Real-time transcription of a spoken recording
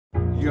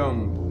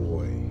Young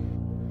boy,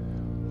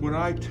 when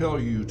I tell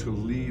you to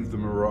leave the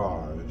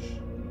Mirage,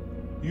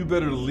 you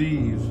better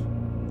leave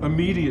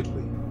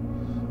immediately.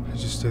 I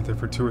just stayed there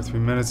for 2 or 3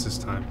 minutes this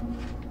time.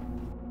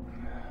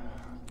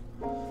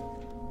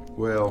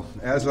 Well,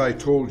 as I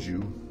told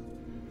you,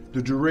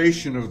 the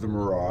duration of the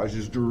Mirage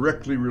is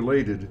directly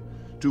related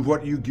to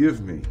what you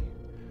give me.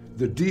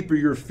 The deeper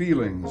your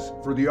feelings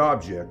for the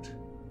object,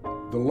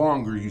 the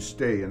longer you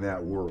stay in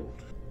that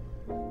world.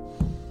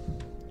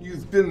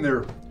 You've been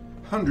there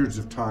hundreds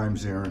of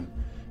times, Aaron.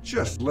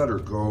 Just let her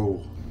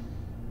go.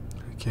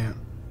 I can't.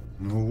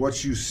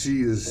 What you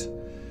see is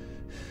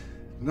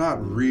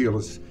not real.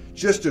 It's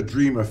just a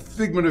dream, a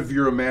figment of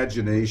your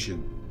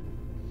imagination.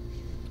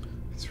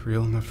 It's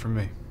real enough for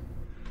me.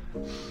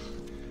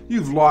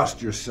 You've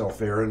lost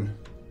yourself, Aaron.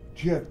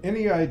 Do you have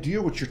any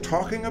idea what you're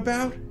talking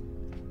about?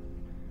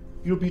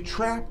 You'll be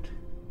trapped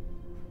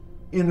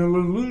in an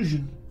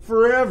illusion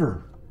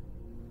forever.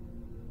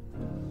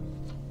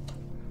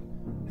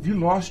 Have you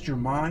lost your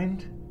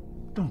mind?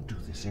 Don't do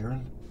this,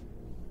 Aaron.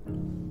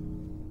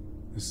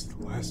 This is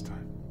the last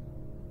time.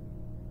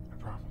 I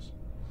promise.